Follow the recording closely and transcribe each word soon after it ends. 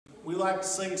we like to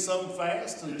sing some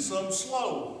fast and some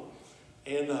slow.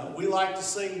 And we like to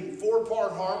sing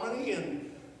 4-part harmony,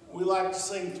 and we like to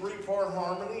sing 3-part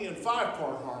harmony and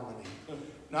 5-part harmony.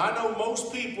 Now, I know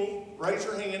most people, raise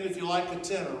your hand if you like a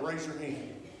tenor, raise your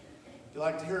hand. You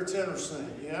like to hear a tenor sing?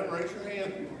 Yeah, raise your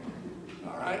hand.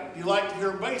 All right. You like to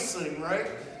hear a bass sing, right?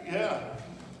 Yeah.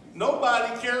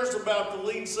 Nobody cares about the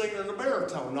lead singer and the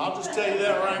baritone. I'll just tell you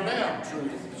that right now.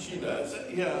 She does.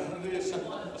 Yeah.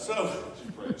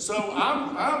 So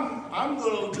I'm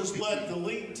going to just let the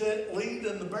lead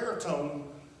and the baritone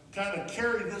kind of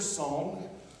carry this song.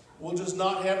 We'll just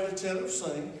not have the tenor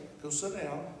sing. Go sit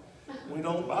down. We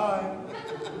don't mind.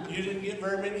 You didn't get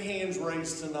very many hands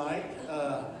raised tonight,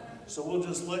 so we'll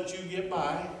just let you get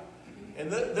by. And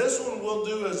this one we'll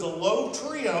do as a low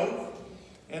trio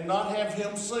and not have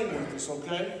him sing with us,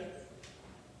 okay?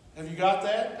 Have you got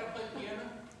that?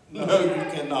 No, you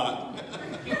cannot.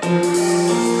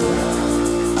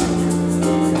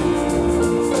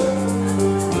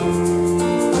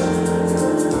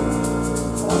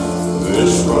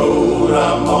 This road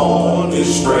I'm on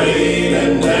is straight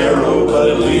and narrow, but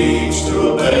it leads to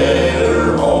a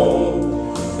better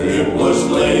home. It was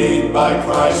laid by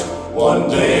Christ one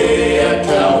day at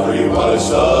Calvary while he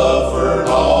suffered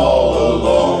all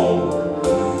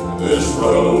alone. This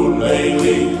road may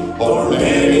lead over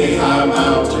many high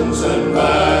mountains and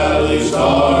valleys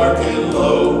dark and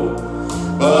low,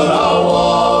 but I'll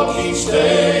walk each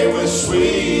day with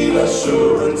sweet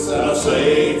assurance that I'll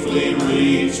safely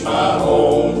reach my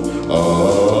home.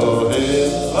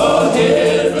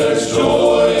 Ahead there's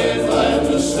joy and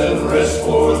gladness and rest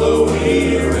for the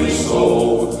weary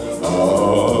soul.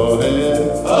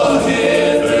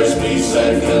 Ahead there's peace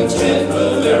and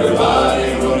contentment,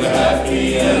 everybody will be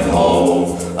happy and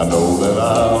home. I know that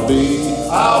I'll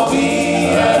be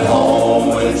at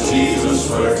home with Jesus,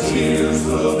 where tears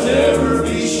will never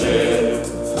be shed.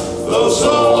 Though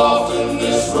so often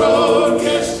this road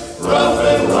gets rough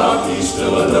and rocky,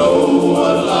 still I know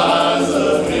what lies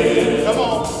ahead. Come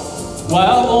on.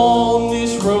 While on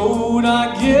this road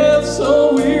I get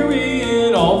so weary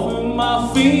and often my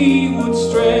feet would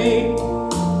stray,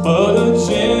 but a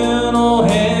gentle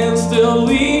hand still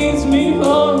leads me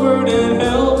onward and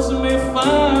helps me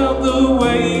find the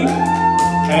way.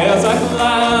 As I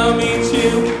climb each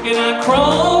hill and I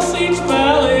cross each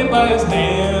valley, by his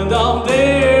hand I'm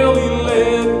daily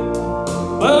led.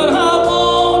 But I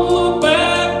won't look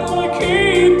back, gonna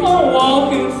keep on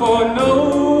walking, for I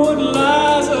know what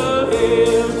lies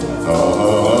ahead.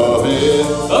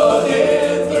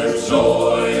 Ahead there's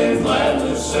joy and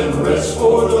gladness and rest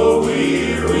for the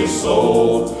weary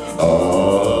soul.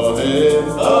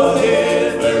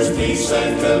 Ahead there's peace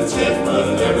and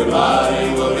contentment,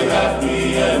 everybody will be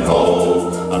happy and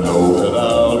whole. I know that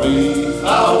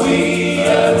I'll be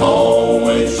at home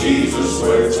with Jesus,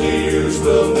 where tears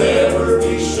will never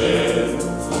be shed.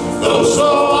 Though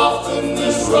so